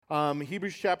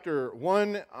Hebrews chapter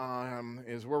 1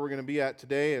 is where we're going to be at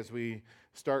today as we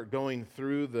start going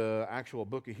through the actual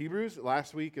book of Hebrews.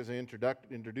 Last week, as I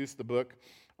introduced the book,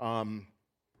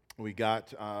 we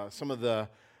got some of the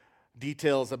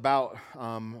details about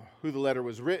who the letter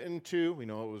was written to. We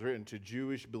know it was written to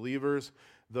Jewish believers,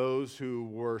 those who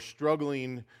were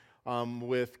struggling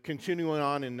with continuing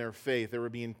on in their faith. They were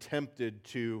being tempted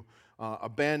to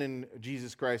abandon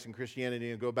Jesus Christ and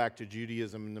Christianity and go back to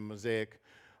Judaism and the Mosaic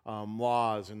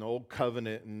laws and the Old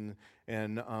Covenant,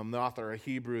 and the author of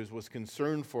Hebrews was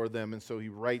concerned for them, and so he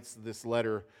writes this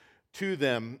letter to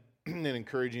them and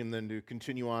encouraging them to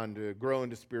continue on to grow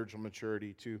into spiritual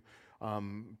maturity, to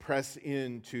press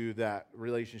into that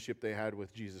relationship they had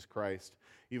with Jesus Christ,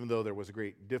 even though there was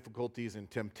great difficulties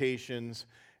and temptations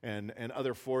and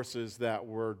other forces that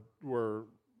were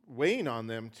weighing on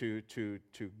them to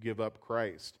give up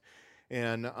Christ.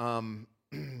 And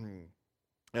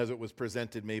as it was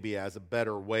presented maybe as a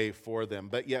better way for them.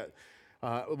 But yet,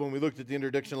 when we looked at the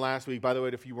introduction last week, by the way,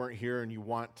 if you weren't here and you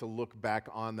want to look back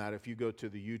on that, if you go to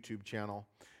the YouTube channel,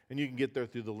 and you can get there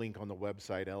through the link on the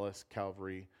website,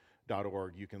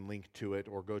 lscalvary.org, you can link to it,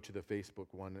 or go to the Facebook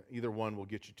one. Either one will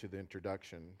get you to the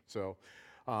introduction. So,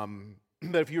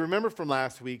 but if you remember from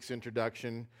last week's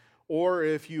introduction, or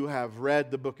if you have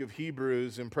read the book of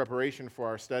Hebrews in preparation for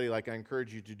our study, like I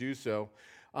encourage you to do so,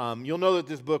 you'll know that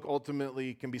this book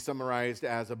ultimately can be summarized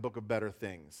as a book of better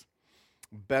things.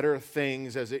 Better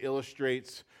things, as it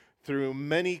illustrates through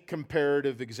many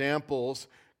comparative examples,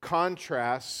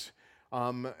 contrasts,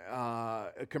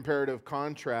 comparative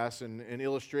contrasts and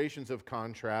illustrations of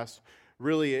contrast.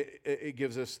 Really, it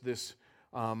gives us this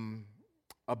a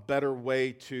better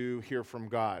way to hear from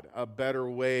God, a better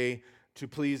way to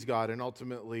please God, and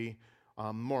ultimately,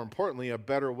 more importantly, a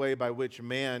better way by which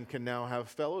man can now have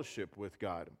fellowship with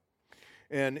God.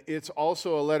 And it's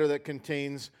also a letter that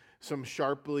contains some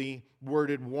sharply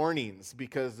worded warnings,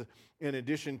 because in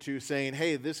addition to saying,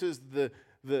 hey, this is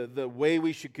the way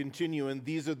we should continue, and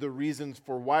these are the reasons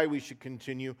for why we should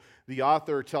continue, the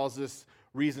author tells us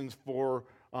reasons for,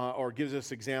 or gives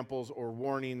us examples or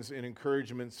warnings and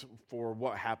encouragements for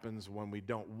what happens when we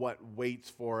don't, what waits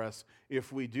for us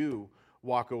if we do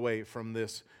walk away from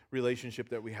this relationship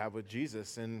that we have with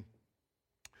Jesus. And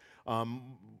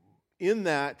in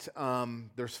that,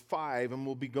 there's 5, and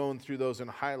we'll be going through those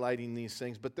and highlighting these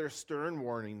things, but they're stern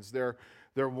warnings. They're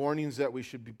warnings that we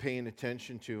should be paying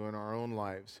attention to in our own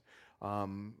lives,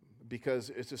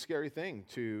 because it's a scary thing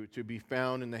to be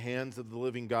found in the hands of the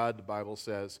living God, the Bible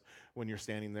says, when you're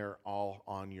standing there all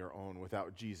on your own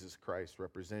without Jesus Christ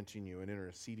representing you and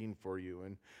interceding for you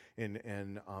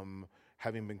and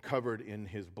having been covered in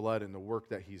his blood and the work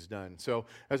that he's done. So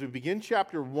as we begin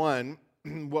chapter 1,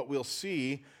 what we'll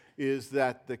see is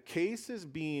that the case is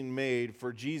being made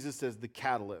for Jesus as the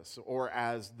catalyst, or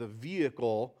as the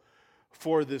vehicle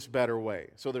for this better way.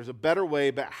 So there's a better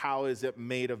way, but how is it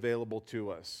made available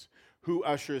to us? Who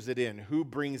ushers it in? Who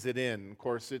brings it in? Of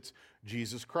course, it's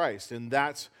Jesus Christ, and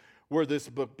that's where this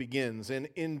book begins. And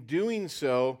in doing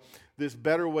so, this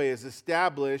better way is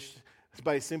established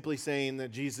by simply saying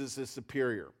that Jesus is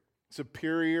superior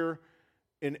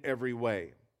in every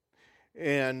way.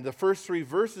 And the first 3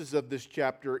 verses of this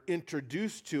chapter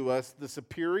introduce to us the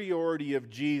superiority of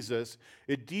Jesus.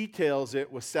 It details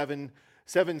it with seven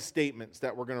statements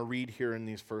that we're going to read here in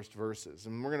these first verses.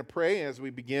 And we're going to pray as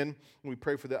we begin. We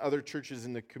pray for the other churches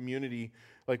in the community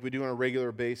like we do on a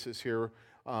regular basis here.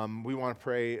 We want to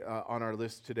pray on our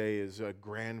list today is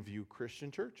Grandview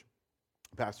Christian Church.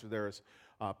 Pastor there is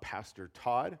Pastor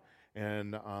Todd.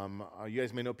 And you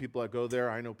guys may know people that go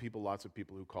there. I know lots of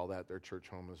people who call that their church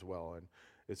home as well. And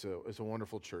it's a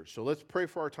wonderful church. So let's pray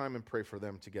for our time and pray for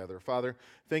them together. Father,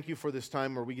 thank you for this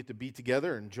time where we get to be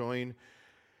together and join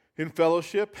in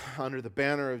fellowship under the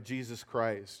banner of Jesus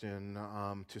Christ, and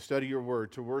to study your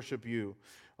word, to worship you,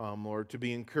 Lord, to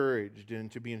be encouraged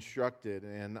and to be instructed.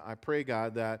 And I pray,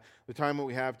 God, that the time that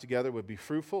we have together would be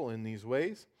fruitful in these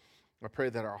ways. I pray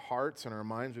that our hearts and our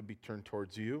minds would be turned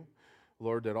towards you.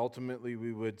 Lord, that ultimately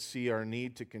we would see our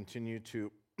need to continue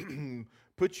to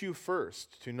put you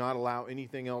first, to not allow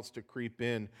anything else to creep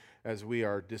in as we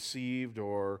are deceived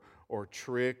or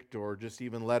tricked or just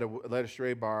even led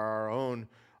astray by our own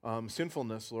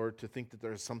sinfulness, Lord, to think that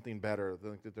there's something better, to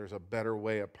think that there's a better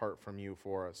way apart from you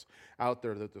for us out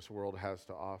there that this world has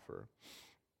to offer.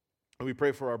 And we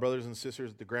pray for our brothers and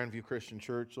sisters at the Grandview Christian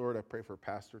Church, Lord. I pray for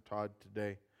Pastor Todd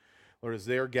today. Lord, as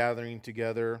they're gathering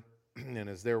together, and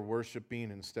as they're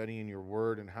worshiping and studying your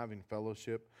word and having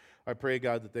fellowship, I pray,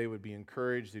 God, that they would be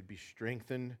encouraged, they'd be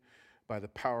strengthened by the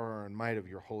power and might of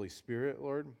your Holy Spirit,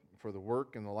 Lord, for the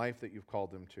work and the life that you've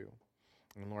called them to.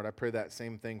 And Lord, I pray that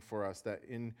same thing for us, that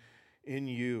in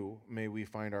you may we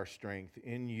find our strength.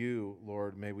 In you,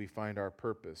 Lord, may we find our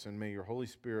purpose. And may the Holy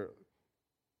Spirit,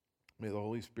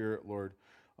 Lord,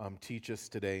 teach us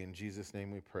today. In Jesus'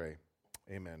 name we pray.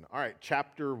 Amen. All right,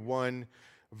 chapter 1,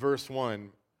 verse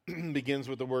 1 begins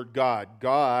with the word God.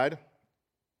 God,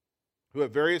 who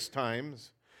at various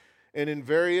times and in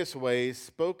various ways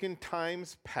spoke in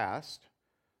times past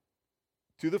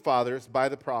to the fathers by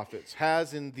the prophets,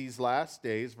 has in these last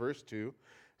days, verse 2,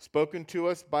 spoken to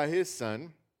us by his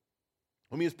Son,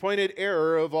 whom he has appointed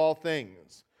heir of all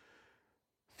things,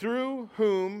 through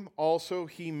whom also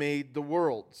he made the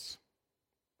worlds,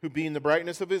 who being the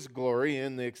brightness of his glory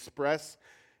and the express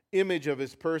image of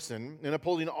his person, and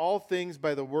upholding all things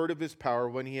by the word of his power,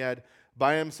 when he had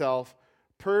by himself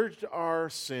purged our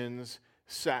sins,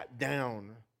 sat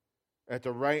down at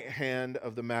the right hand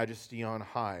of the majesty on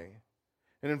high.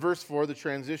 And in verse 4, the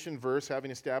transition verse,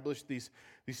 having established these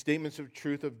statements of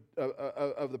truth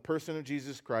of the person of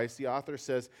Jesus Christ, the author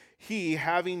says, he,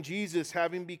 having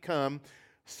become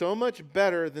so much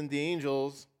better than the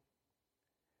angels,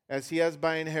 as he has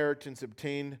by inheritance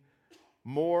obtained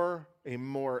a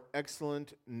more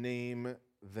excellent name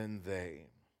than they.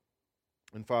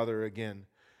 And Father, again,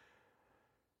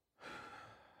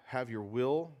 have your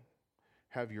will,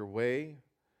 have your way.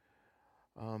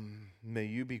 May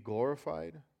you be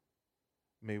glorified.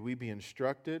 May we be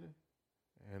instructed.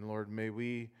 And Lord, may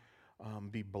we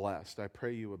be blessed. I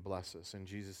pray you would bless us. In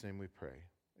Jesus' name we pray.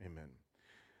 Amen.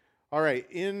 All right,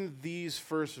 in these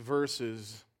first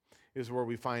verses is where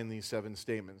we find these 7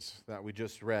 statements that we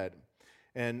just read.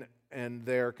 And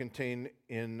they are contained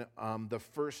in the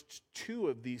first 2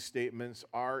 of these statements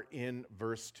are in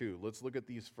verse 2. Let's look at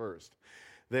these first.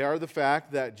 They are the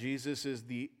fact that Jesus is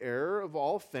the heir of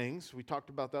all things. We talked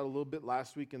about that a little bit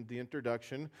last week in the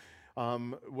introduction.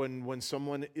 When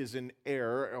someone is an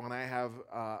heir, when I have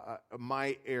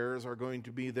my heirs are going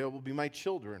to be, they will be my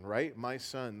children, right? My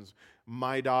sons,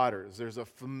 my daughters. There's a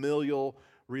familial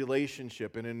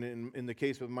relationship, and in the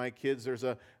case with my kids, there's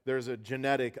a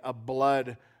genetic, a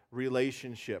blood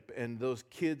relationship, and those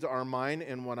kids are mine.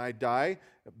 And when I die,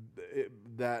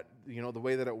 the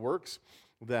way that it works,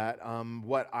 that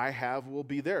what I have will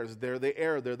be theirs. They're the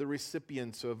heir. They're the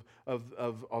recipients of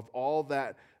all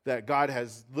that God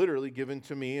has literally given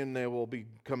to me, and they will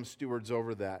become stewards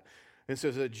over that. And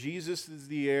so that Jesus is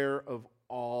the heir of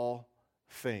all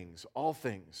things,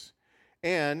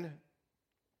 and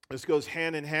this goes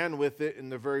hand in hand with it in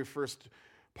the very first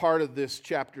part of this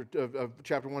chapter, of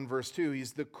chapter 1, verse 2.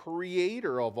 He's the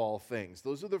creator of all things.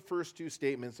 Those are the first 2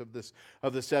 statements of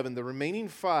the 7. The remaining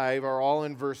 5 are all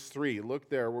in verse 3. Look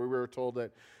there, where we were told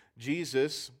that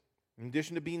Jesus, in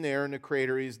addition to being there and the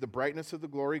creator, he's the brightness of the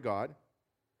glory God.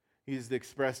 He's the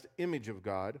expressed image of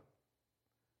God.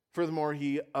 Furthermore,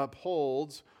 he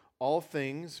upholds all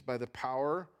things by the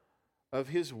power of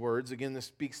his words. Again, this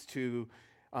speaks to,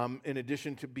 in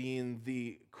addition to being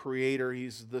the creator,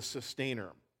 he's the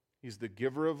sustainer. He's the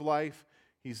giver of life.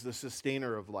 He's the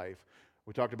sustainer of life.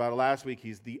 We talked about it last week.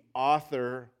 He's the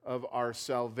author of our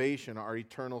salvation, our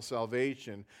eternal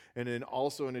salvation. And then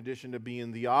also, in addition to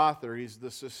being the author, he's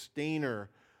the sustainer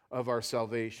of our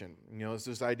salvation. It's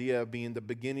this idea of being the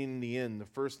beginning and the end, the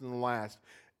first and the last.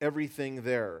 Everything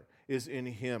there is in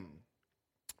him.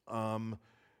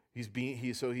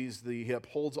 He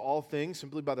upholds all things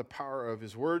simply by the power of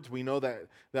his words. We know that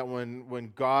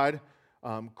when God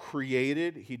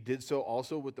created, he did so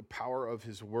also with the power of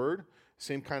his word.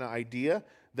 Same kind of idea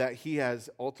that he has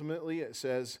ultimately, it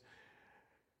says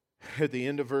at the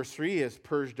end of verse 3, he has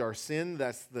purged our sin.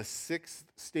 That's the 6th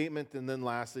statement. And then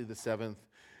lastly, the 7th,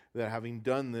 that having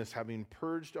done this, having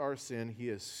purged our sin, he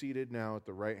is seated now at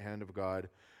the right hand of God,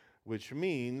 which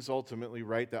means ultimately,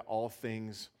 right, that all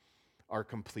things are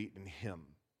complete in him.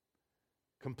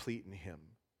 Complete in him.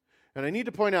 And I need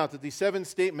to point out that these 7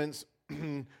 statements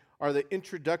are the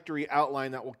introductory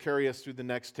outline that will carry us through the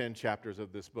next 10 chapters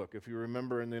of this book. If you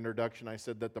remember in the introduction, I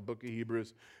said that the book of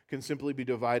Hebrews can simply be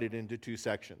divided into 2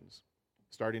 sections.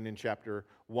 Starting in chapter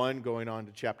 1, going on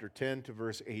to chapter 10 to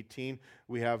verse 18,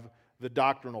 we have the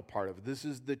doctrinal part of it. This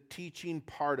is the teaching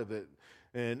part of it.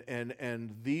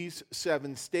 And these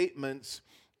 7 statements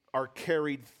are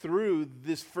carried through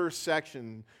this first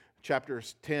section,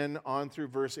 chapters 10 on through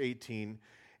verse 18.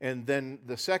 And then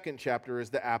the second chapter is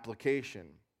the application.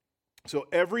 So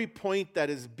every point that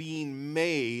is being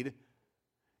made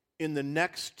in the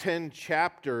next 10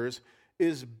 chapters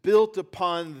is built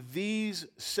upon these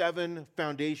 7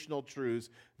 foundational truths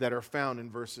that are found in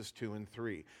verses 2 and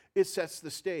 3. It sets the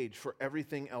stage for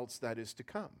everything else that is to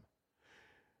come.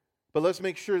 But let's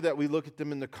make sure that we look at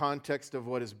them in the context of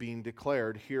what is being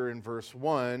declared here in verse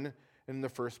 1 and in the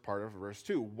first part of verse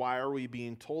 2. Why are we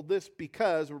being told this?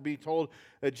 Because we're being told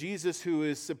that Jesus, who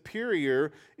is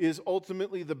superior, is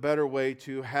ultimately the better way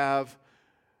to have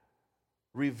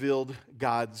revealed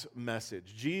God's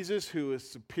message. Jesus, who is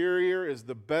superior, is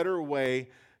the better way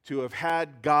to have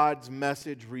had God's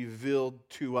message revealed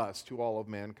to us, to all of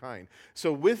mankind.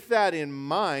 So with that in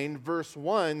mind, verse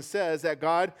 1 says that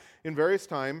God, in various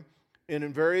time and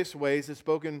in various ways, has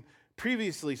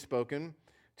previously spoken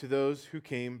to those who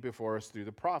came before us through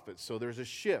the prophets. So there's a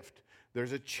shift,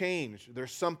 there's a change,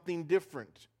 there's something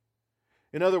different.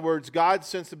 In other words, God,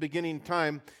 since the beginning of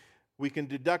time, we can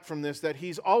deduct from this that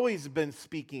He's always been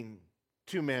speaking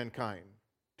to mankind,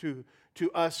 to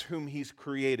us whom He's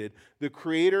created. The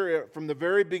Creator, from the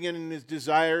very beginning, is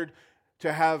desired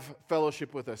to have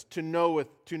fellowship with us, to know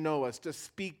us, to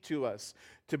speak to us,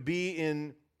 to be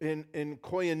in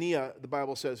koinonia, the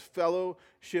Bible says,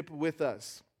 fellowship with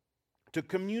us, to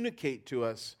communicate to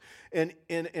us. And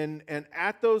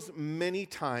at those many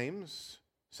times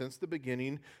since the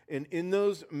beginning, and in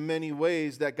those many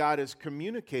ways that God has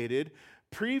communicated,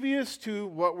 previous to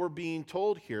what we're being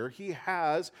told here, He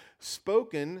has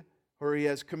spoken or He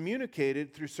has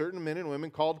communicated through certain men and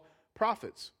women called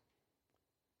prophets,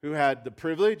 who had the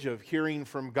privilege of hearing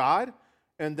from God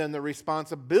and then the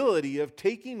responsibility of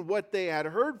taking what they had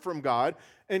heard from God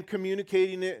and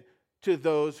communicating it to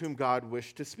those whom God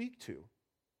wished to speak to.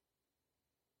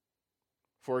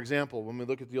 For example, when we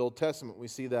look at the Old Testament, we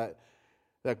see that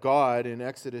God in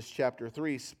Exodus chapter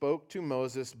 3 spoke to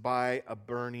Moses by a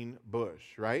burning bush,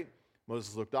 right?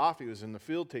 Moses looked off. He was in the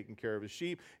field taking care of his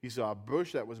sheep. He saw a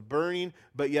bush that was burning,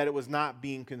 but yet it was not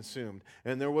being consumed.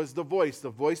 And there was the voice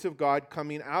of God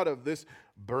coming out of this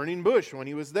burning bush when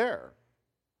he was there.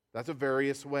 That's a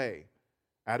various way,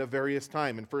 at a various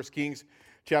time. In 1 Kings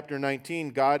chapter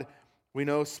 19, God, we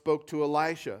know, spoke to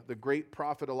Elisha, the great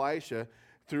prophet Elisha,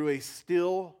 through a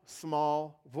still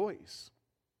small voice.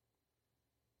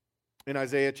 In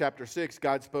Isaiah chapter 6,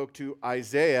 God spoke to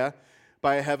Isaiah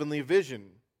by a heavenly vision.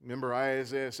 Remember,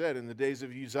 Isaiah said, in the days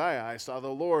of Uzziah, I saw the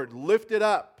Lord lifted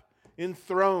up,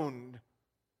 enthroned.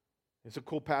 It's a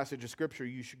cool passage of Scripture.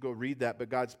 You should go read that. But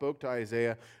God spoke to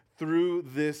Isaiah through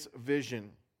this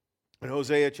vision. In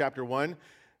Hosea chapter 1,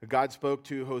 God spoke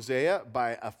to Hosea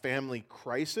by a family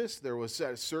crisis. There was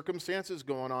circumstances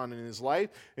going on in his life,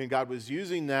 and God was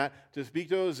using that to speak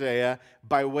to Hosea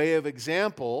by way of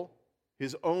example,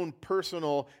 his own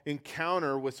personal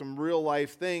encounter with some real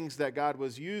life things that God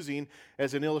was using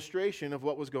as an illustration of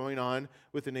what was going on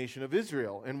with the nation of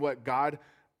Israel and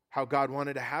how God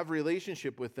wanted to have a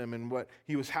relationship with them and what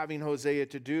He was having Hosea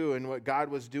to do and what God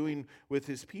was doing with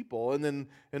His people. And then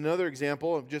another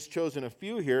example, I've just chosen a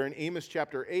few here, in Amos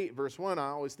chapter 8, verse 1, I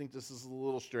always think this is a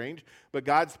little strange, but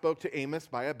God spoke to Amos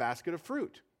by a basket of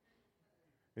fruit.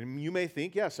 And you may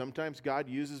think, yeah, sometimes God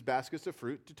uses baskets of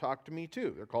fruit to talk to me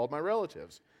too. They're called my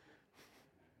relatives.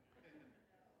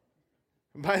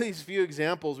 By these few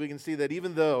examples, we can see that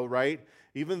even though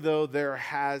there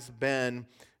has been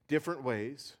different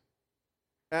ways,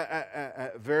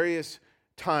 at various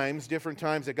times, different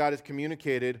times that God has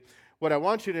communicated, what I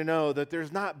want you to know that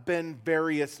there's not been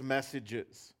various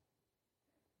messages.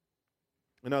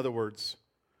 In other words,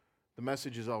 the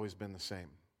message has always been the same.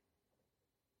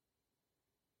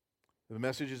 The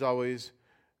message has always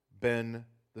been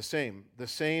the same. The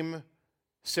same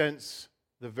since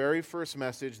the very first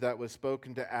message that was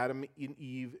spoken to Adam and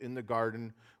Eve in the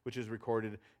garden, which is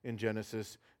recorded in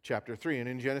Genesis chapter 3. And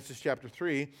in Genesis chapter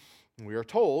 3, we are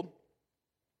told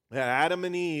that Adam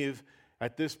and Eve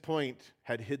at this point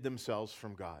had hid themselves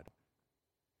from God.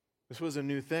 This was a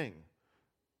new thing.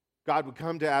 God would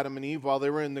come to Adam and Eve while they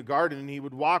were in the garden, and He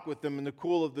would walk with them in the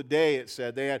cool of the day, it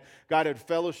said. God had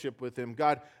fellowship with them.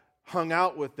 God hung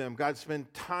out with them. God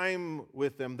spent time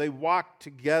with them. They walked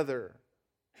together.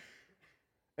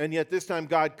 And yet this time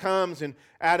God comes and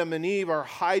Adam and Eve are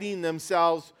hiding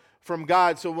themselves from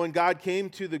God. So when God came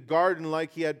to the garden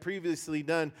like He had previously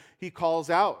done, He calls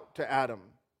out to Adam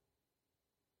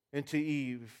and to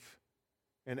Eve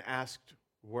and asked,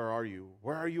 "Where are you?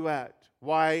 Where are you at?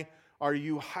 Why are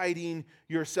you hiding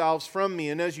yourselves from me?"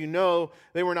 And as you know,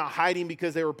 they were not hiding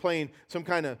because they were playing some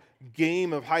kind of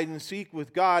game of hide and seek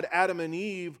with God. Adam and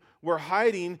Eve were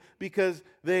hiding because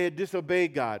they had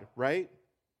disobeyed God, right?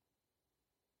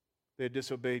 They had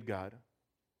disobeyed God.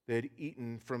 They had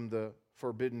eaten from the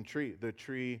forbidden tree, the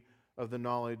tree of the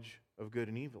knowledge of good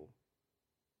and evil.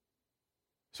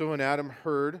 So when Adam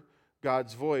heard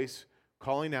God's voice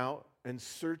calling out and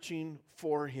searching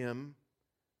for him,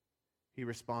 he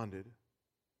responded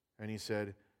and he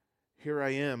said, Here I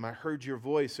am. I heard your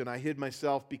voice and I hid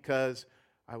myself because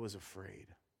I was afraid.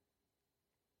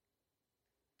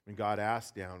 And God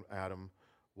asked Adam,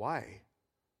 why?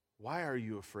 Why are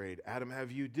you afraid? Adam,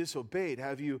 have you disobeyed?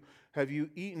 Have you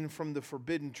eaten from the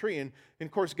forbidden tree? And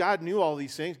of course, God knew all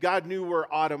these things. God knew where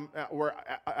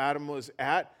Adam was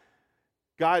at.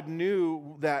 God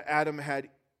knew that Adam had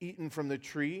eaten from the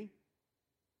tree.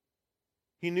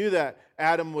 He knew that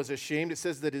Adam was ashamed. It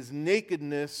says that his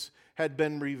nakedness had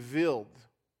been revealed.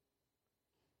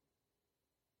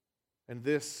 And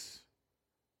this,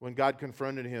 when God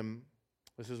confronted him,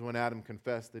 this is when Adam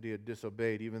confessed that he had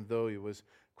disobeyed, even though he was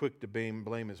quick to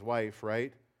blame his wife,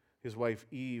 right? His wife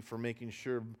Eve by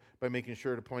making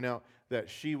sure to point out that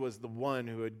she was the one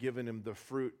who had given him the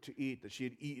fruit to eat, that she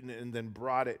had eaten it and then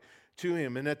brought it to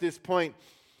him. And at this point,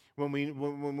 when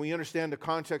we understand the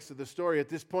context of the story, at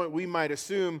this point we might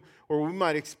assume or we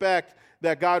might expect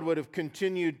that God would have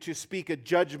continued to speak a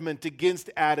judgment against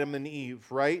Adam and Eve,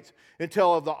 right?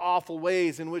 Until of the awful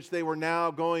ways in which they were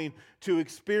now going to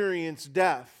experience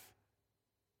death.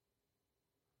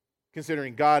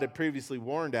 Considering God had previously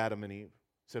warned Adam and Eve,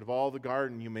 said, of all the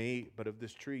garden you may eat, but of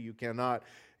this tree you cannot,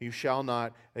 you shall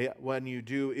not. When you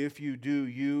do, if you do,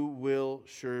 you will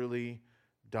surely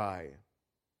die.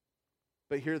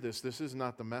 But hear this is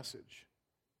not the message.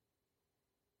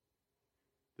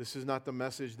 This is not the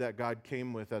message that God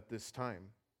came with at this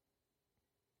time.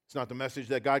 It's not the message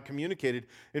that God communicated.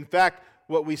 In fact,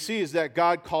 what we see is that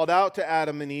God called out to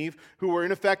Adam and Eve, who were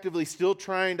ineffectively still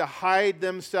trying to hide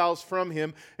themselves from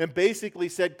Him, and basically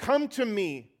said, come to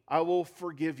me, I will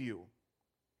forgive you.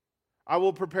 I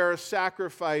will prepare a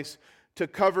sacrifice to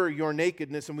cover your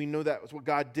nakedness. And we know that was what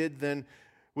God did then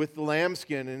with the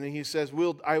lambskin. And He says,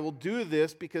 I will do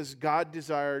this because God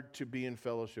desired to be in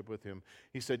fellowship with Him.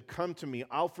 He said, come to me,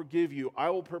 I'll forgive you. I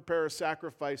will prepare a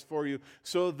sacrifice for you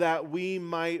so that we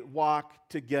might walk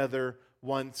together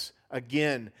once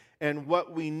again. And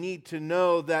what we need to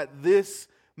know that this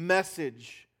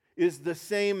message is the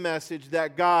same message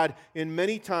that God, in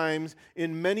many times,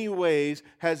 in many ways,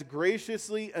 has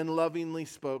graciously and lovingly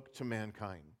spoke to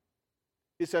mankind.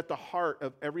 It's at the heart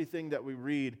of everything that we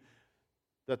read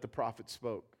that the prophet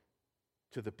spoke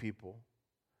to the people.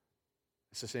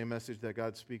 It's the same message that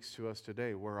God speaks to us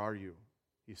today. Where are you?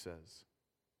 He says.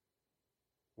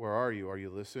 Where are you? Are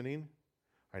you listening?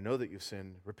 I know that you've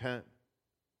sinned. Repent.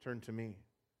 Turn to me.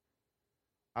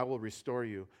 I will restore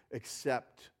you.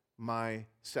 Accept my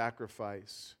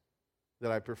sacrifice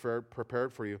that I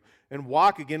prepared for you. And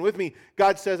walk again with me.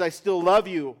 God says, I still love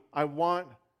you. I want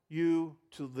you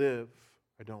to live.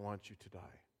 I don't want you to die.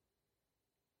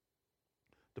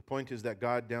 The point is that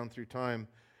God, down through time,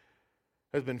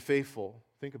 has been faithful.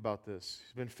 Think about this.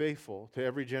 He's been faithful to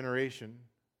every generation,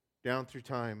 down through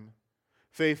time.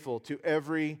 Faithful to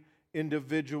every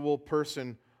individual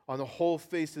person on the whole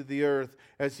face of the earth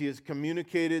as He has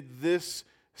communicated this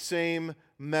same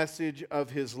message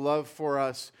of His love for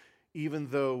us, even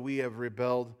though we have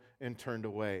rebelled and turned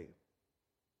away.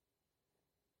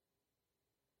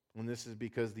 And this is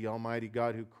because the Almighty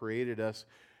God who created us,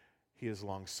 He is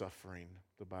long-suffering,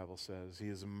 the Bible says. He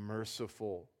is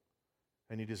merciful,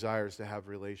 and He desires to have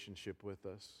relationship with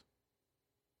us.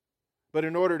 But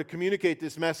in order to communicate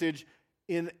this message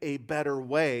in a better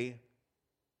way,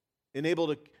 in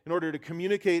order to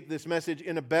communicate this message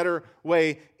in a better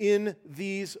way, in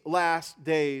these last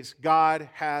days, God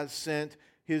has sent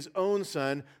His own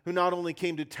Son, who not only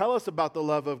came to tell us about the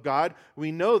love of God,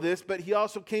 we know this, but He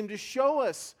also came to show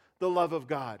us the love of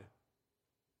God.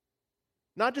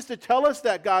 Not just to tell us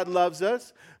that God loves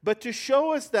us, but to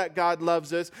show us that God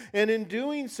loves us. And in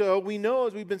doing so, we know,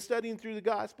 as we've been studying through the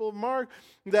Gospel of Mark,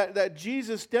 that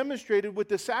Jesus demonstrated with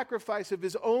the sacrifice of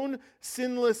His own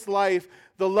sinless life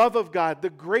the love of God, the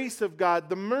grace of God,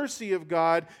 the mercy of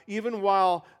God, even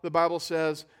while, the Bible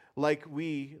says, like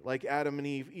Adam and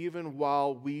Eve, even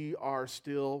while we are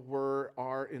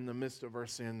in the midst of our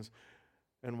sins,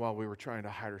 and while we were trying to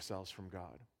hide ourselves from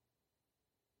God.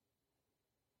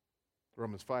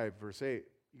 Romans 5, verse 8,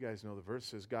 you guys know the verse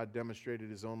says, God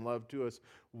demonstrated His own love to us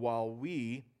while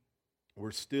we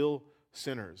were still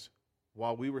sinners.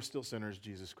 While we were still sinners,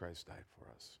 Jesus Christ died for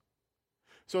us.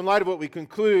 So in light of what we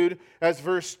conclude, as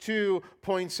verse 2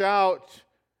 points out,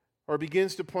 or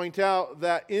begins to point out,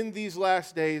 that in these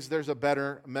last days there's a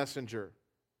better messenger.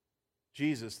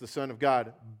 Jesus, the Son of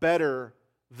God, better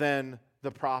than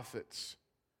the prophets.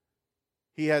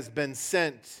 He has been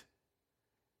sent.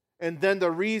 And then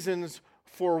the reasons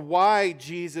for why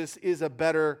Jesus is a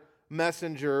better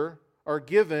messenger are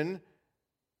given,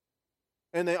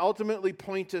 and they ultimately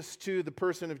point us to the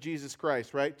person of Jesus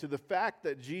Christ, right? To the fact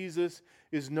that Jesus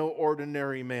is no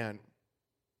ordinary man.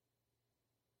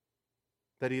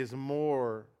 that he is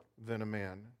more than a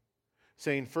man.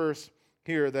 Saying first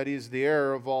here that he is the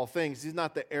heir of all things. He's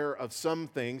not the heir of some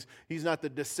things. He's not the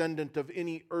descendant of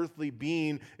any earthly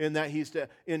being in that he's to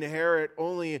inherit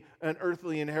only an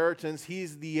earthly inheritance.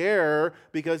 He's the heir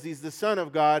because he's the Son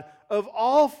of God of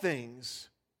all things.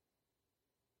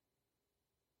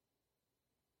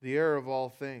 The heir of all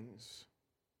things,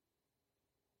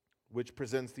 which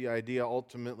presents the idea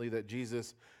ultimately that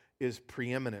Jesus is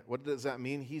preeminent. What does that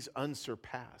mean? He's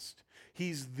unsurpassed.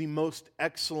 He's the most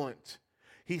excellent.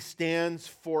 He stands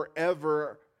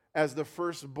forever as the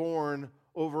firstborn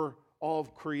over all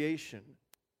of creation.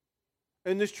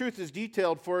 And this truth is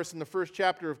detailed for us in the first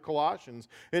chapter of Colossians,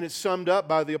 and it's summed up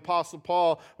by the Apostle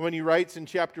Paul when he writes in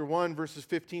chapter 1, verses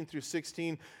 15 through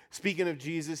 16, speaking of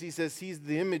Jesus, he says, he's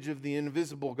the image of the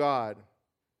invisible God,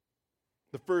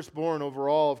 the firstborn over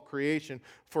all of creation.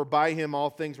 For by him all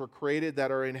things were created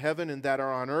that are in heaven and that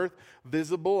are on earth,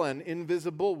 visible and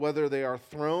invisible, whether they are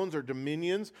thrones or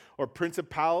dominions or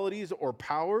principalities or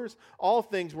powers. All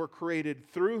things were created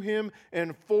through him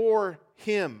and for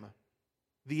him,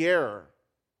 the heir.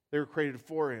 They were created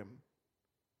for him.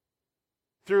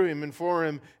 Through him and for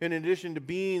him, in addition to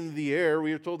being the heir,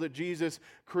 we are told that Jesus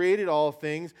created all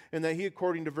things and that he,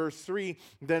 according to verse 3,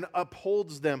 then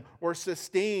upholds them or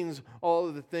sustains all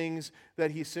of the things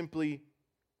that he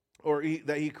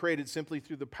created simply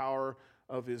through the power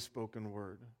of his spoken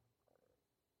word.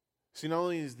 See, not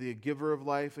only is the giver of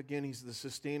life, again, he's the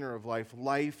sustainer of life.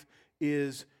 Life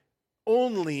is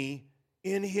only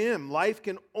in him. Life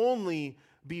can only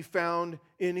be found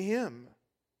in him.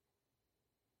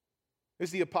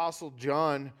 It's the Apostle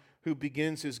John who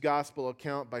begins his gospel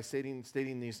account by stating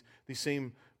these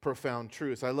same profound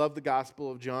truths. I love the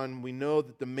Gospel of John. We know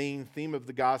that the main theme of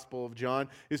the Gospel of John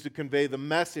is to convey the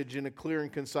message in a clear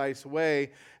and concise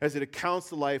way as it accounts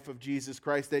the life of Jesus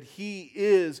Christ, that he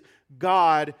is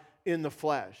God in the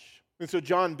flesh. And so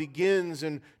John begins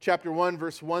in chapter 1,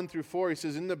 verse 1 through 4. He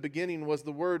says, in the beginning was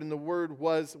the Word, and the Word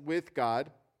was with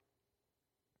God,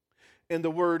 and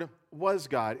the Word was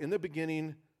God. In the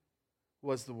beginning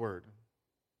was the Word.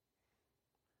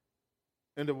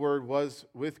 And the Word was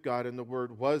with God, and the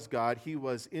Word was God. He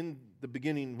was in the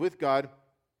beginning with God.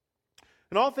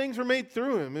 And all things were made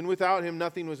through him, and without him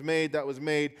nothing was made that was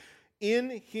made.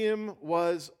 In him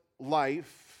was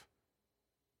life,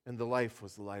 and the life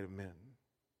was the light of men.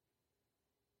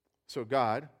 So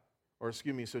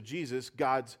Jesus,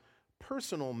 God's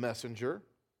personal messenger,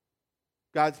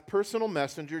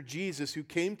 Jesus, who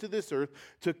came to this earth,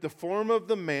 took the form of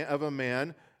a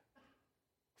man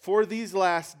for these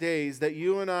last days that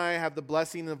you and I have the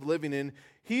blessing of living in.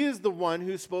 He is the one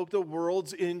who spoke the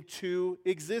worlds into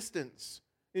existence,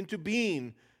 into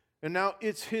being. And now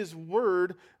it's his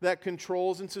word that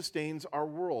controls and sustains our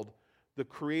world. The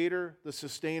creator, the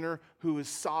sustainer, who is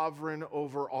sovereign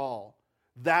over all.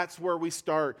 That's where we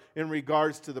start in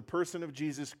regards to the person of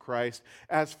Jesus Christ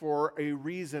as for a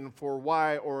reason for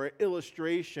why or an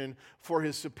illustration for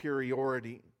his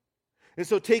superiority. And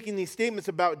so taking these statements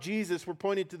about Jesus, we're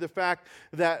pointing to the fact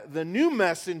that the new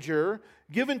messenger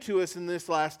given to us in this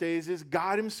last days is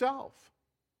God himself.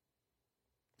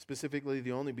 Specifically,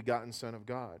 the only begotten Son of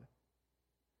God.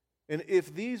 And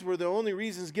if these were the only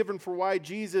reasons given for why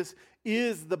Jesus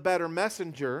is the better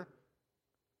messenger,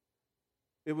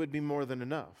 it would be more than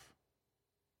enough.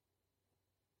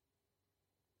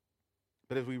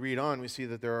 But as we read on, we see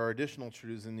that there are additional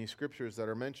truths in these scriptures that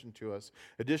are mentioned to us.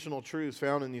 Additional truths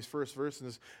found in these first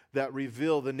verses that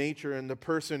reveal the nature and the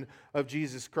person of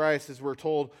Jesus Christ, as we're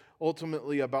told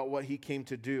ultimately about what he came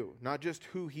to do. Not just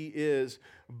who he is,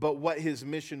 but what his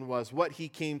mission was, what he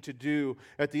came to do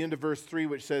at the end of verse 3,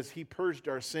 which says he purged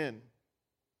our sin.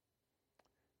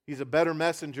 He's a better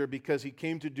messenger because he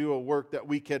came to do a work that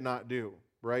we cannot do.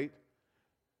 Right?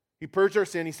 He purged our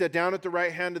sin. He sat down at the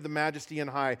right hand of the Majesty on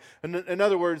high. In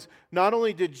other words, not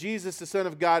only did Jesus, the Son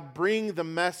of God, bring the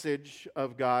message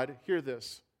of God, hear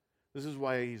this. This is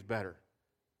why he's better.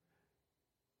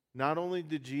 Not only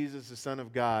did Jesus, the Son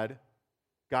of God,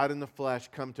 God in the flesh,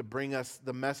 come to bring us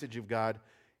the message of God,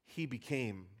 he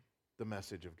became the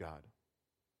message of God.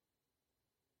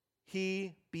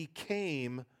 He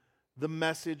became the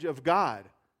message of God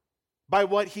by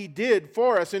what he did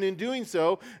for us. And in doing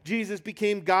so, Jesus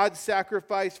became God's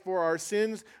sacrifice for our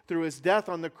sins through his death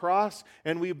on the cross,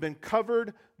 and we've been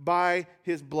covered by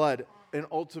his blood, and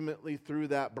ultimately through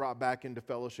that brought back into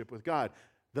fellowship with God.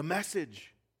 The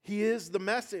message. He is the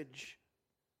message.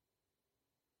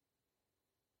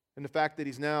 And the fact that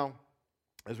he's now,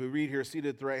 as we read here, seated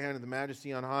at the right hand of the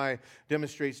Majesty on high,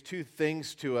 demonstrates two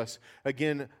things to us.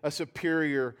 Again, a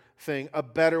superior thing, a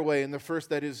better way. And the first,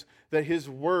 that is that his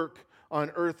work on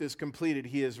earth is completed.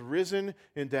 He is risen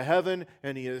into heaven,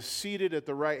 and he is seated at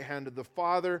the right hand of the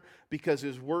Father because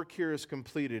his work here is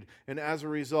completed. And as a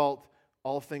result,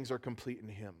 all things are complete in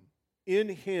him. In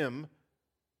him,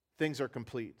 things are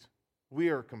complete. We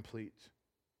are complete.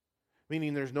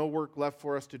 Meaning there's no work left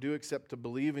for us to do except to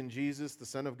believe in Jesus, the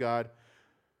Son of God,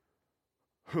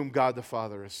 whom God the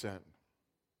Father has sent.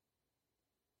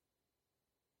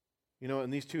 You know,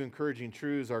 and these two encouraging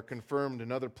truths are confirmed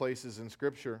in other places in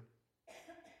Scripture.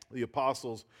 The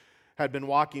apostles had been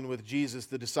walking with Jesus.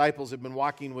 The disciples had been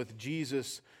walking with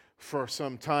Jesus for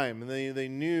some time. And they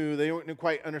didn't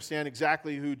quite understand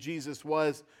exactly who Jesus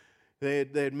was. They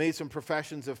had made some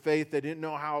professions of faith. They didn't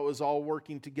know how it was all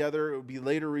working together. It would be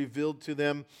later revealed to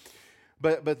them.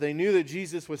 But they knew that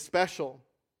Jesus was special.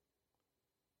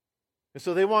 And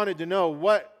so they wanted to know,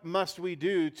 what must we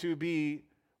do to be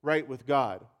right with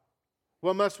God?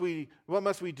 What must we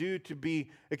do to be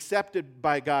accepted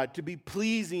by God, to be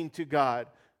pleasing to God?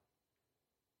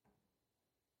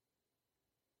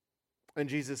 And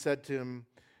Jesus said to him,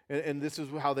 and this is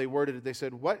how they worded it, they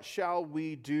said, "What shall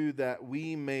we do that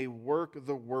we may work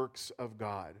the works of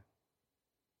God?"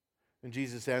 And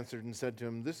Jesus answered and said to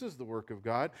him, "This is the work of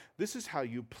God. This is how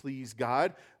you please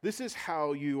God. This is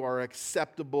how you are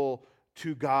acceptable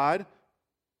to God."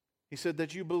 He said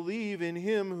that you believe in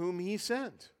him whom he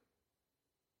sent.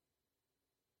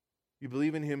 You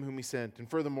believe in him whom he sent. And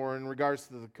furthermore, in regards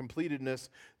to the completedness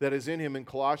that is in him, in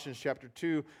Colossians chapter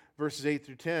 2, verses 8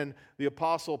 through 10, the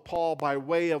Apostle Paul, by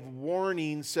way of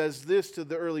warning, says this to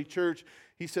the early church.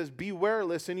 He says, "Beware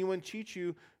lest anyone cheat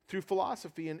you through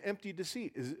philosophy and empty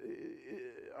deceit."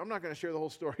 I'm not going to share the whole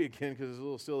story again because it's a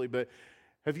little silly, but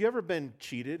have you ever been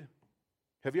cheated?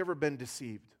 Have you ever been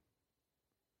deceived?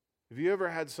 Have you ever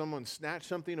had someone snatch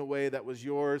something away that was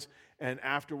yours, and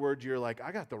afterwards you're like,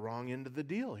 I got the wrong end of the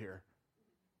deal here?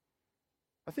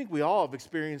 I think we all have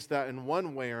experienced that in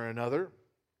one way or another,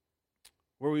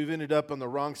 where we've ended up on the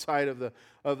wrong side of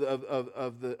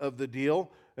the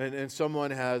deal, and someone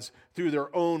has, through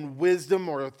their own wisdom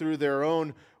or through their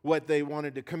own what they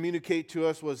wanted to communicate to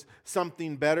us was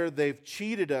something better, they've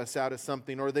cheated us out of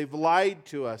something, or they've lied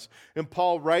to us. And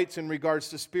Paul writes in regards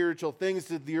to spiritual things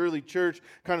to the early church,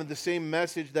 kind of the same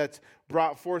message that's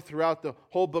brought forth throughout the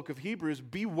whole book of Hebrews: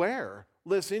 beware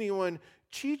lest anyone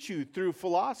cheat you through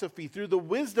philosophy, through the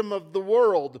wisdom of the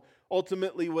world.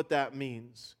 Ultimately what that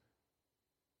means,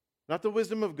 not the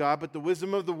wisdom of God, but the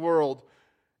wisdom of the world,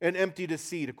 and empty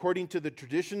deceit, according to the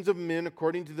traditions of men,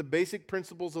 according to the basic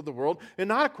principles of the world, and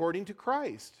not according to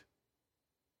Christ.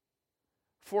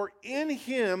 For in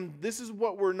him, this is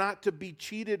what we're not to be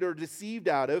cheated or deceived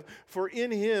out of, for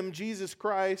in him, Jesus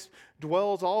Christ,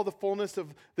 dwells all the fullness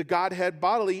of the Godhead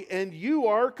bodily, and you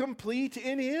are complete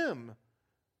in him.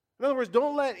 In other words,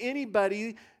 don't let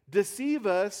anybody deceive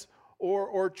us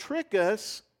or trick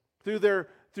us through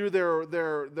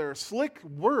their slick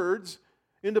words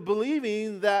into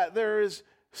believing that there is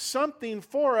something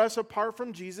for us apart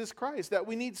from Jesus Christ, that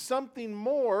we need something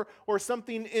more or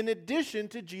something in addition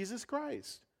to Jesus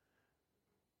Christ.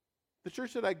 The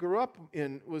church that I grew up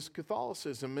in was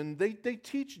Catholicism, and they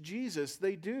teach Jesus,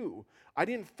 they do. I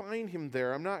didn't find him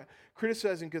there. I'm not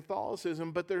criticizing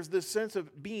Catholicism, but there's this sense of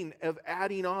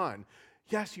adding on.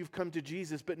 Yes, you've come to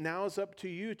Jesus, but now it's up to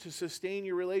you to sustain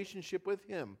your relationship with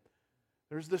him.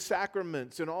 There's the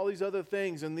sacraments and all these other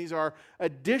things, and these are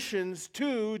additions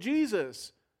to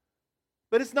Jesus.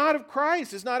 But it's not of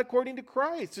Christ. It's not according to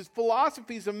Christ. It's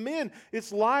philosophies of men.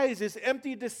 It's lies. It's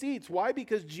empty deceits. Why?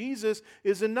 Because Jesus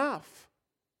is enough.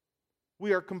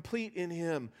 We are complete in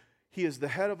him. He is the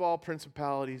head of all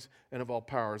principalities and of all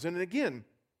powers. And again,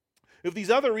 if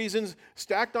these other reasons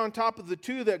stacked on top of the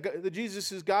two that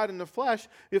Jesus is God in the flesh,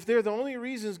 if they're the only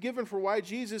reasons given for why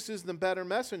Jesus is the better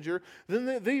messenger,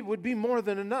 then they would be more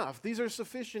than enough. These are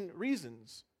sufficient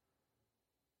reasons.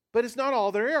 But it's not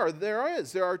all there are.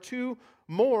 There are two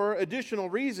more additional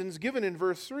reasons given in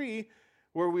verse 3,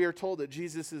 where we are told that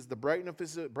Jesus is the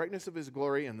brightness of his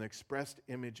glory and the expressed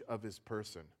image of his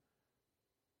person.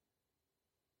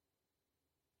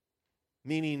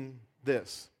 Meaning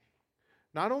this: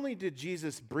 not only did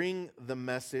Jesus bring the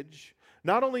message,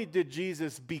 not only did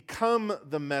Jesus become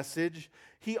the message,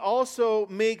 he also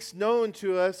makes known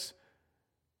to us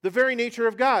the very nature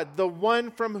of God, the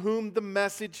one from whom the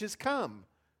message has come.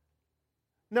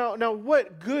 Now,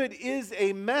 what good is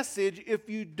a message if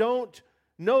you don't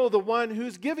know the one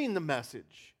who's giving the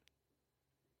message?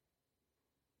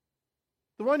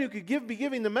 The one who could be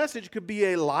giving the message could be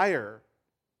a liar,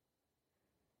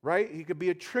 right? He could be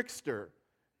a trickster.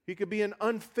 He could be an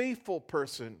unfaithful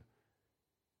person.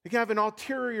 He could have an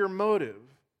ulterior motive.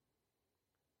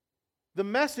 the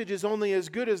message is only as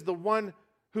good as the one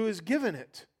who has given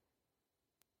it.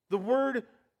 The word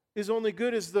is only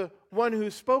good as the one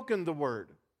who's spoken the word.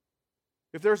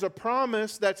 If there's a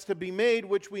promise that's to be made,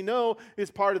 which we know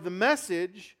is part of the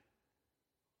message,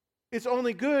 it's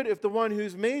only good if the one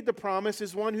who's made the promise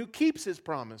is one who keeps his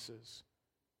promises.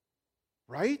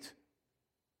 Right?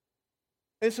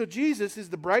 And so Jesus is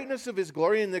the brightness of his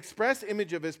glory and the express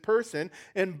image of his person,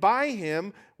 and by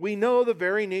him we know the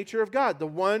very nature of God, the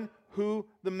one who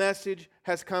the message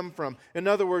has come from. In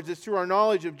other words, it's through our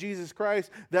knowledge of Jesus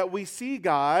Christ that we see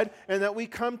God and that we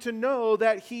come to know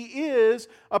that he is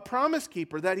a promise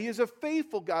keeper, that he is a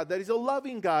faithful God, that he's a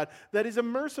loving God, that he's a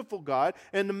merciful God,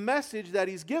 and the message that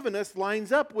he's given us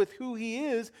lines up with who he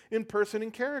is in person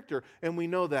and character. And we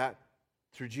know that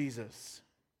through Jesus.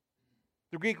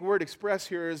 The Greek word expressed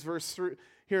here is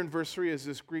here in verse 3 is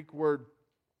this Greek word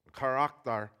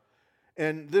charakter.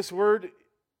 And this word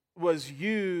was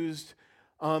used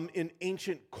in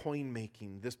ancient coin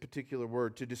making, this particular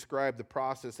word, to describe the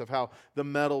process of how the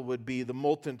metal would be, the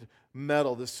molten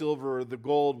metal, the silver or the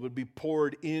gold would be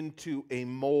poured into a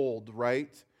mold,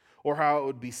 right? Or how it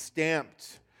would be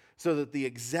stamped so that the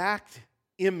exact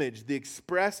image, the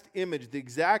expressed image, the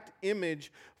exact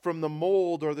image from the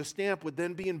mold or the stamp would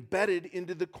then be embedded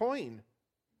into the coin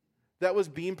that was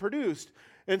being produced.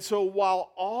 And so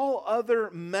while all other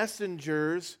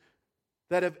messengers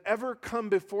that have ever come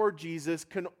before Jesus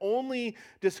can only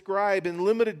describe in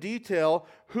limited detail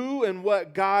who and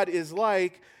what God is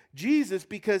like, Jesus,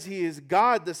 because he is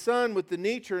God the Son with the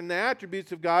nature and the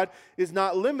attributes of God, is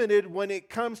not limited when it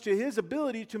comes to his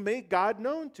ability to make God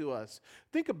known to us.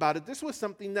 Think about it. This was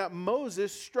something that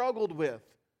Moses struggled with,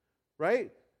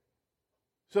 right?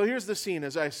 So here's the scene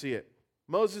as I see it.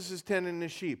 Moses is tending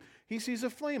his sheep. He sees a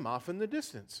flame off in the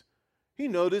distance. He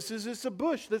notices it's a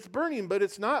bush that's burning, but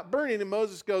it's not burning. And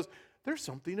Moses goes, there's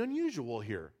something unusual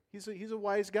here. He's a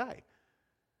wise guy.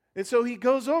 And so he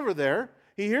goes over there.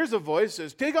 He hears a voice,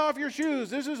 says, take off your shoes.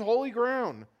 This is holy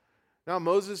ground. Now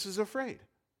Moses is afraid.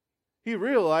 He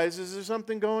realizes there's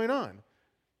something going on.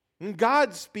 And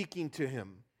God's speaking to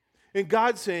him. And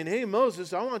God's saying, hey,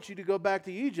 Moses, I want you to go back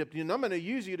to Egypt, and I'm going to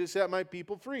use you to set my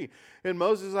people free. And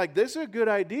Moses is like, this is a good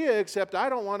idea, except I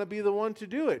don't want to be the one to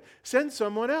do it. Send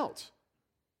someone else.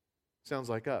 Sounds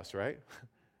like us, right?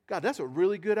 God, that's a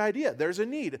really good idea. There's a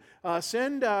need.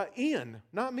 Send Ian,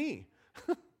 not me.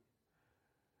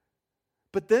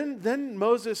 But then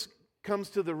Moses comes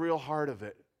to the real heart of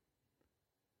it.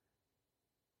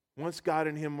 Once God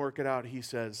and him work it out, he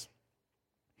says,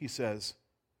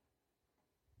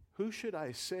 who should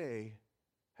I say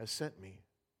has sent me?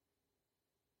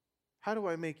 How do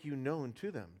I make you known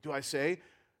to them? Do I say,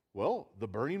 well, the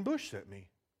burning bush sent me?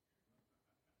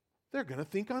 They're going to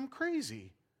think I'm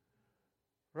crazy,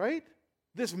 right?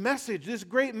 This message, this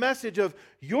great message of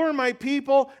you're my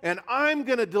people and I'm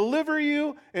going to deliver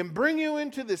you and bring you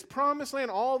into this promised land,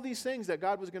 all these things that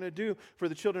God was going to do for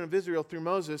the children of Israel through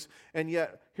Moses. And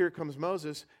yet here comes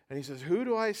Moses and he says, who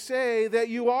do I say that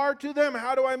you are to them?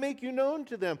 How do I make you known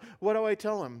to them? What do I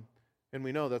tell them? And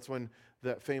we know that's when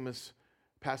that famous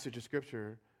passage of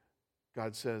Scripture,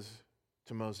 God says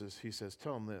to Moses, he says,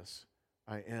 tell them this,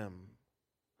 I am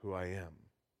who I am,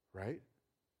 right?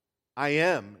 I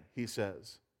am, he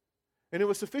says. And it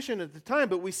was sufficient at the time,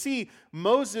 but we see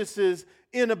Moses'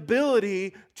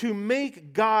 inability to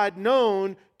make God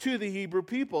known to the Hebrew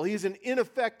people. He's an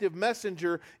ineffective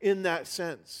messenger in that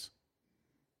sense.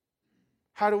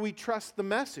 How do we trust the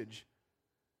message?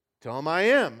 Tell him I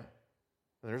am.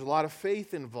 And there's a lot of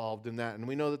faith involved in that. And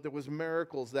we know that there was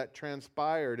miracles that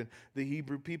transpired. And the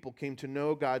Hebrew people came to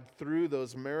know God through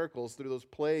those miracles, through those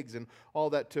plagues and all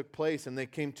that took place. And they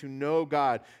came to know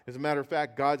God. As a matter of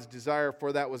fact, God's desire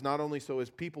for that was not only so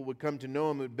his people would come to know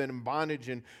him who had been in bondage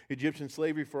in Egyptian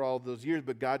slavery for all of those years,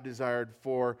 but God desired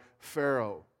for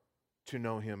Pharaoh to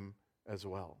know him as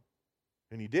well.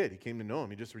 And he did. He came to know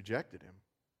him. He just rejected him.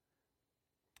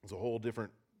 It's a whole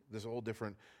different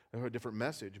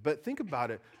message. But think about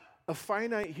it. A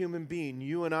finite human being,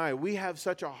 you and I, we have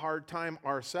such a hard time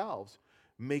ourselves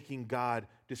making God,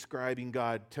 describing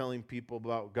God, telling people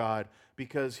about God,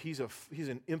 because he's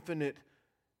an infinite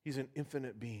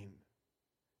being.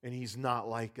 And he's not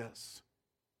like us.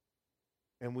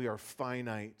 And we are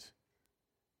finite.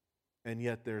 And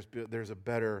yet there's a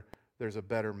better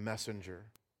messenger.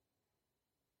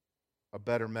 A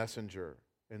better messenger.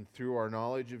 And through our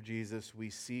knowledge of Jesus, we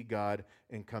see God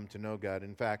and come to know God.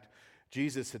 In fact,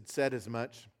 Jesus had said as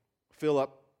much.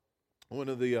 Philip, one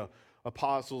of the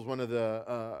apostles, one of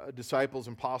the disciples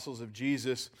and apostles of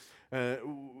Jesus,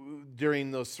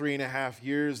 during those 3.5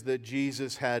 years that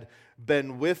Jesus had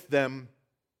been with them,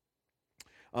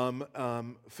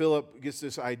 Philip gets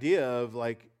this idea of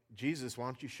like, Jesus, why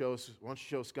don't you show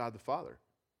us God the Father?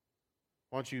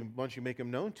 Why don't you make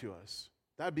him known to us?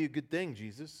 That'd be a good thing,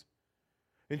 Jesus.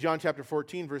 In John chapter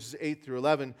 14, verses 8 through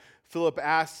 11, Philip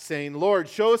asked, saying, Lord,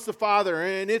 show us the Father,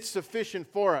 and it's sufficient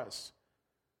for us.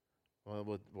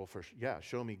 Well, first, yeah,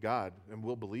 show me God, and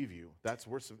we'll believe you. That's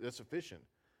sufficient.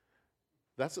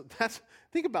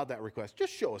 Think about that request.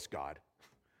 Just show us God.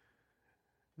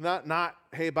 Not,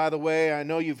 hey, by the way, I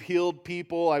know you've healed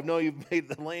people. I know you've made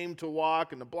the lame to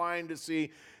walk and the blind to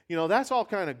see. That's all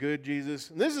kind of good, Jesus.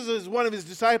 And this is one of his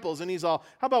disciples, and he's all,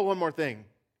 how about one more thing?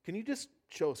 Can you just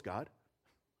show us God?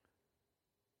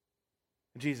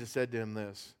 And Jesus said to him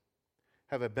this,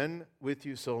 have I been with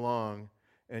you so long,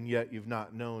 and yet you've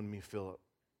not known me, Philip?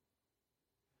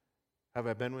 Have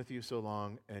I been with you so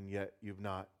long, and yet you've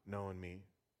not known me,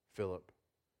 Philip?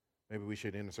 Maybe we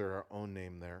should insert our own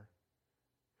name there.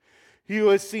 He who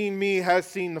has seen me has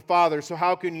seen the Father. So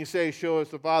how can you say, show us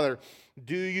the Father?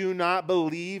 Do you not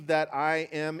believe that I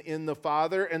am in the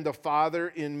Father and the Father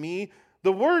in me?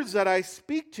 The words that I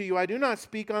speak to you, I do not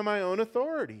speak on my own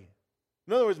authority.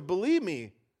 In other words, believe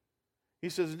me. He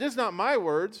says, it is not my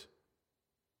words.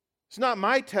 It's not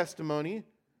my testimony.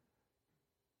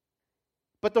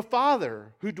 But the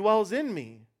Father who dwells in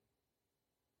me.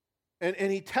 And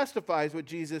he testifies what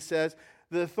Jesus says.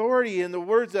 The authority and the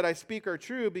words that I speak are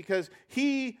true because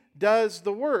he does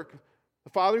the work. The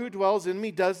Father who dwells in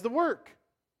me does the work.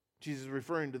 Jesus is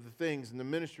referring to the things and the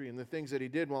ministry and the things that he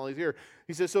did while he's here.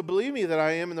 He says, so believe me that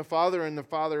I am in the Father and the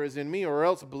Father is in me, or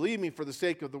else believe me for the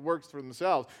sake of the works for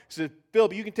themselves. He says,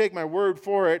 Philip, you can take my word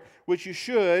for it, which you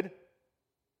should,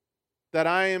 that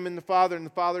I am in the Father and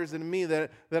the Father is in me,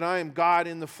 that I am God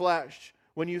in the flesh.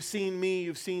 When you've seen me,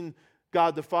 you've seen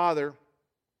God the Father.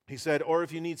 He said, or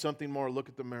if you need something more, look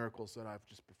at the miracles that I've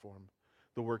just performed,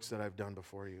 the works that I've done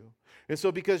before you. And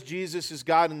so because Jesus is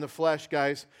God in the flesh,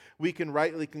 guys, we can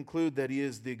rightly conclude that he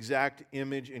is the exact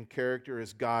image and character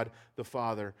as God the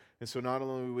Father. And so not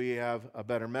only do we have a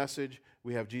better message,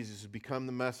 we have Jesus who's become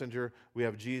the messenger, we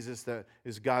have Jesus that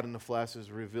is God in the flesh,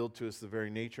 has revealed to us the very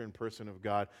nature and person of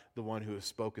God, the one who has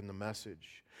spoken the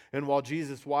message. And while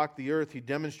Jesus walked the earth, he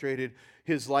demonstrated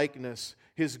his likeness,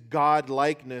 his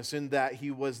God-likeness, in that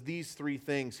he was these three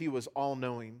things. He was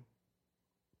all-knowing.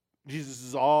 Jesus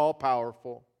is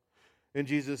all-powerful. And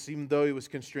Jesus, even though he was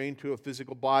constrained to a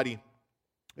physical body,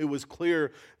 it was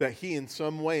clear that he, in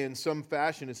some way, in some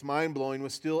fashion, it's mind-blowing,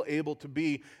 was still able to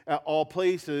be at all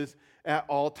places at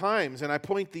all times. And I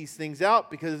point these things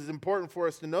out because it's important for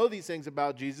us to know these things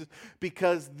about Jesus,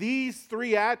 because these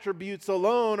three attributes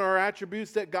alone are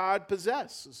attributes that God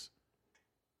possesses.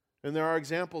 And there are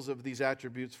examples of these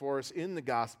attributes for us in the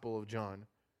Gospel of John.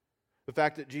 The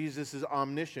fact that Jesus is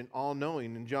omniscient,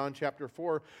 all-knowing. In John chapter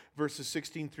 4, verses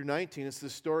 16 through 19, it's the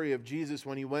story of Jesus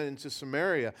when he went into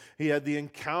Samaria. He had the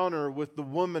encounter with the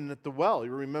woman at the well.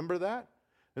 You remember that?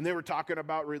 And they were talking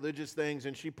about religious things,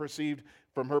 and she perceived,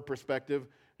 from her perspective,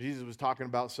 Jesus was talking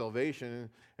about salvation.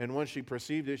 And once she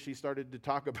perceived it, she started to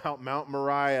talk about Mount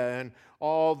Moriah and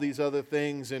all these other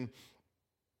things.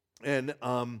 And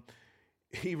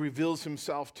he reveals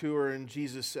himself to her, and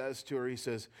Jesus says to her, he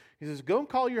says, go and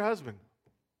call your husband.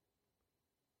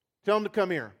 Tell him to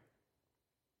come here.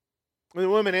 And the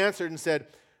woman answered and said,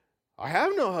 I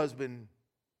have no husband.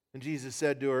 And Jesus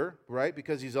said to her, right,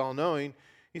 because he's all-knowing,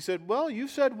 he said, well, you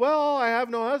said, well, I have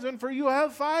no husband, for you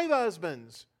have 5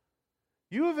 husbands.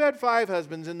 You have had 5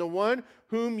 husbands, and the one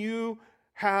whom you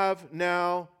have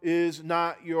now is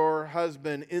not your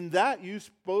husband. In that you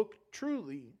spoke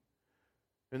truly.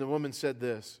 And the woman said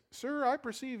this, sir, I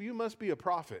perceive you must be a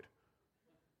prophet.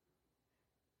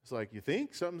 It's like, you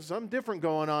think? Something different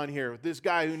going on here with this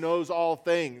guy who knows all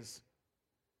things,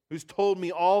 who's told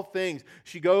me all things.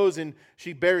 She goes and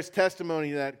she bears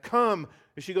testimony that, come,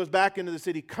 and she goes back into the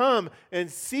city, come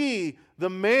and see the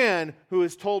man who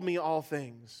has told me all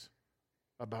things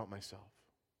about myself.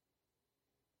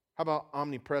 How about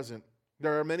omnipresent?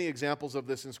 There are many examples of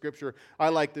this in Scripture. I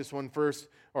like this one first,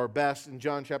 or best, in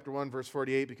John chapter 1, verse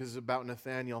 48, because it's about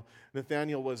Nathanael.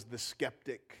 Nathanael was the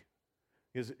skeptic.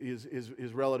 His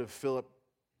relative Philip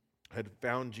had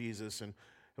found Jesus, and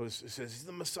it says he's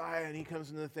the Messiah, and he comes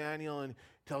to Nathanael and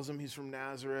tells him he's from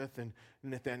Nazareth, and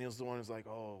Nathanael's the one who's like,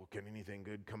 oh, can anything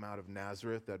good come out of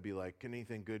Nazareth? That'd be like, can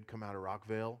anything good come out of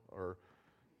Rockvale, or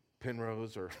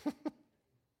Penrose, or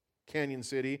Canyon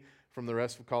City? From the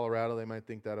rest of Colorado, they might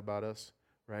think that about us,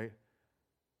 right?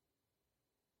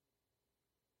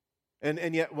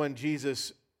 And yet when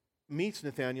Jesus meets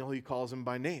Nathanael, he calls him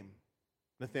by name,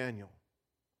 Nathanael.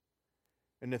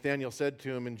 And Nathanael said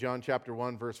to him in John chapter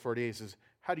 1, verse 48, he says,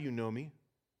 how do you know me?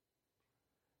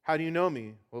 How do you know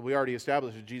me? Well, we already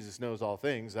established that Jesus knows all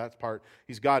things. That's part,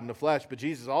 he's God in the flesh. But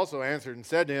Jesus also answered and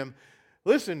said to him,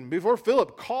 listen, before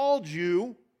Philip called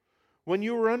you, when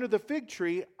you were under the fig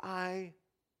tree, I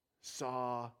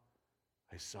saw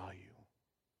you.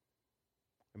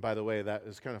 And by the way, that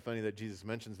is kind of funny that Jesus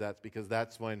mentions that, because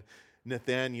that's when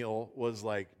Nathanael was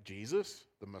like, Jesus,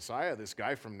 the Messiah, this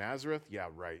guy from Nazareth? Yeah,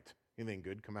 right. Anything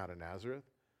good come out of Nazareth?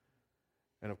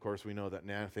 And of course, we know that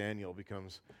Nathanael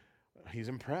he's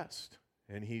impressed,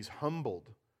 and he's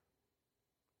humbled,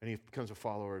 and he becomes a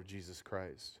follower of Jesus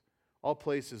Christ. All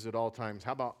places at all times.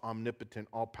 How about omnipotent,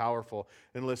 all-powerful?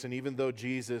 And listen, even though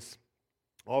Jesus,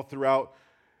 all throughout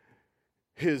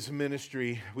his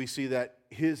ministry, we see that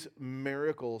his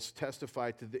miracles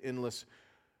testify to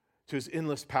his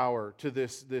endless power,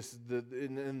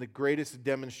 and the greatest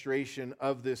demonstration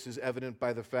of this is evident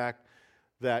by the fact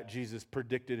that Jesus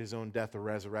predicted his own death or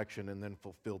resurrection and then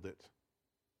fulfilled it.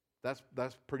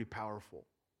 That's pretty powerful.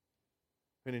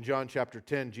 And in John chapter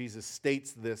 10, Jesus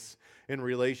states this in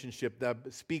relationship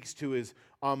that speaks to his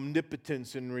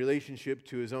omnipotence in relationship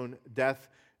to his own death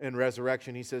and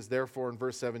resurrection. He says, therefore, in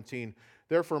verse 17,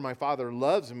 therefore my Father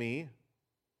loves me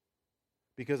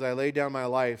because I lay down my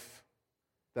life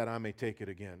that I may take it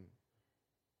again.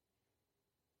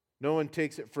 No one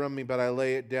takes it from me, but I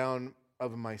lay it down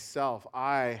of myself.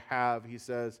 I have, he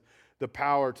says, the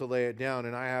power to lay it down,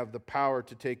 and I have the power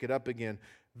to take it up again.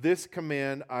 This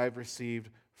command I've received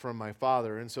from my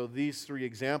Father. And so these three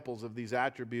examples of these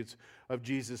attributes of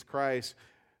Jesus Christ,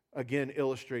 again,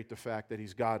 illustrate the fact that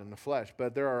he's God in the flesh.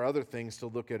 But there are other things to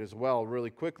look at as well. Really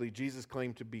quickly, Jesus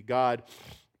claimed to be God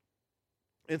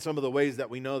in some of the ways that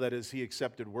we know that is he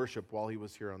accepted worship while he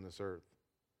was here on this earth.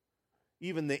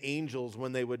 Even the angels,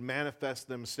 when they would manifest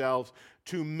themselves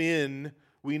to men,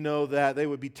 we know that they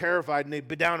would be terrified and they'd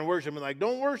be down and worship and like,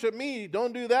 don't worship me,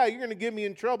 don't do that, you're going to get me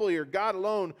in trouble here. God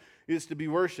alone is to be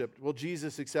worshiped. Well,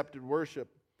 Jesus accepted worship.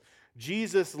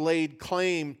 Jesus laid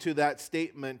claim to that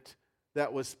statement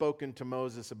that was spoken to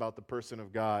Moses about the person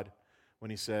of God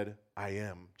when he said, I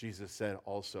am. Jesus said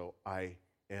also, I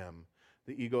am.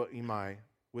 The ego eimi,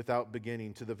 without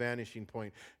beginning, to the vanishing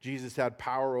point. Jesus had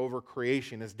power over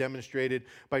creation, as demonstrated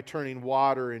by turning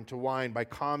water into wine, by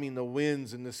calming the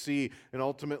winds and the sea, and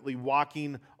ultimately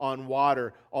walking on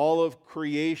water. All of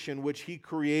creation, which he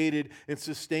created and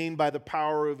sustained by the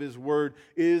power of his word,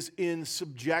 is in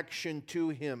subjection to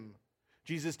him.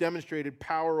 Jesus demonstrated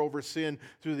power over sin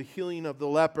through the healing of the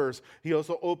lepers. He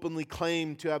also openly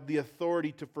claimed to have the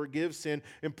authority to forgive sin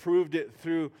and proved it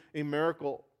through a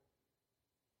miracle.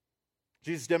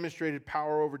 Jesus demonstrated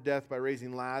power over death by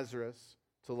raising Lazarus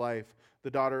to life, the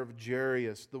daughter of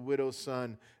Jairus, the widow's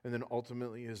son, and then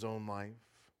ultimately his own life.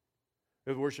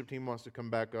 If the worship team wants to come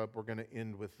back up, we're going to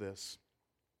end with this.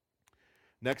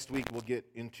 Next week, we'll get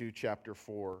into chapter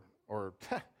 4, or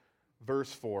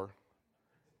verse 4.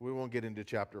 We won't get into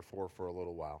chapter 4 for a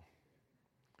little while.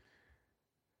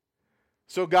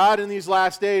 So God in these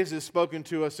last days has spoken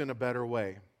to us in a better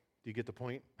way. Do you get the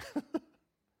point?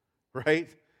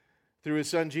 Right? Through his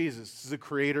son Jesus, the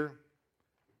creator,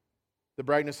 the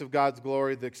brightness of God's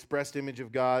glory, the expressed image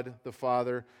of God the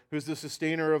Father, who is the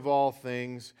sustainer of all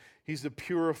things. He's the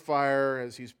purifier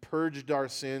as he's purged our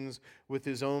sins with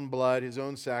his own blood, his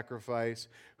own sacrifice,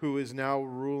 who is now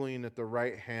ruling at the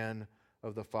right hand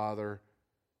of the Father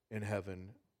in heaven.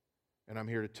 And I'm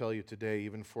here to tell you today,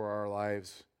 even for our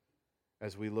lives,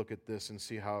 as we look at this and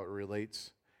see how it relates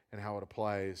and how it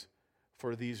applies,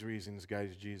 for these reasons,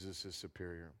 guys, Jesus is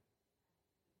superior.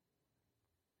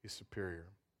 He's superior.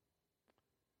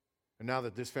 And now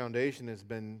that this foundation has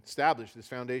been established, this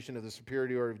foundation of the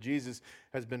superiority of Jesus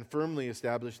has been firmly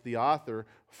established, the author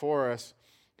for us,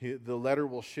 the letter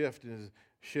will shift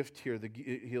here.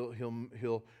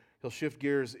 He'll shift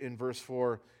gears in verse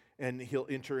 4, and he'll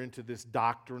enter into this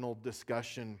doctrinal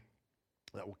discussion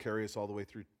that will carry us all the way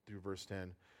through verse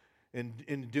 10. And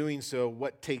in doing so,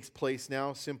 what takes place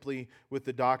now simply with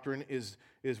the doctrine is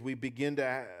we begin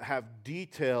to have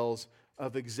details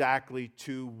of exactly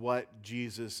to what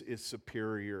Jesus is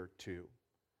superior to. And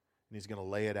he's going to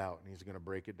lay it out, and he's going to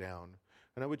break it down.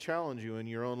 And I would challenge you in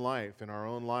your own life, in our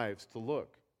own lives, to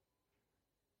look.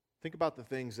 Think about the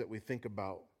things that we think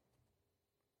about,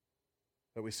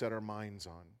 that we set our minds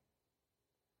on.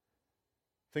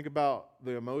 Think about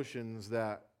the emotions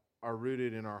that are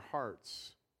rooted in our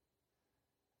hearts.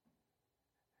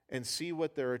 And see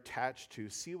what they're attached to.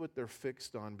 See what they're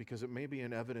fixed on, because it may be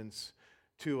an evidence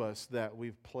to us that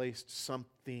we've placed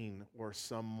something or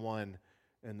someone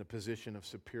in the position of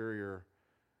superior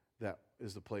that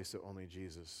is the place that only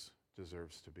Jesus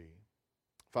deserves to be.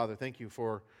 Father, thank you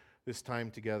for this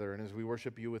time together. And as we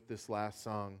worship you with this last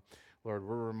song, Lord,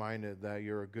 we're reminded that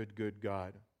you're a good, good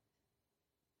God.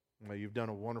 That you've done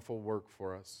a wonderful work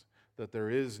for us, that there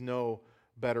is no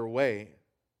better way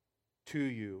to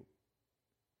you,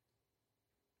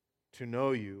 to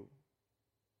know you,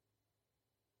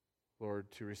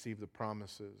 Lord, to receive the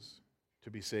promises,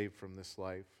 to be saved from this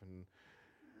life and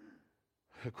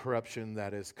the corruption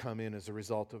that has come in as a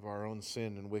result of our own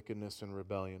sin and wickedness and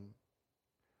rebellion.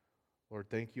 Lord,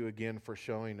 thank you again for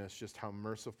showing us just how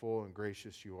merciful and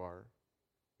gracious you are.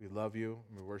 We love you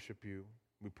and we worship you.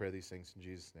 We pray these things in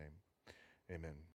Jesus' name. Amen.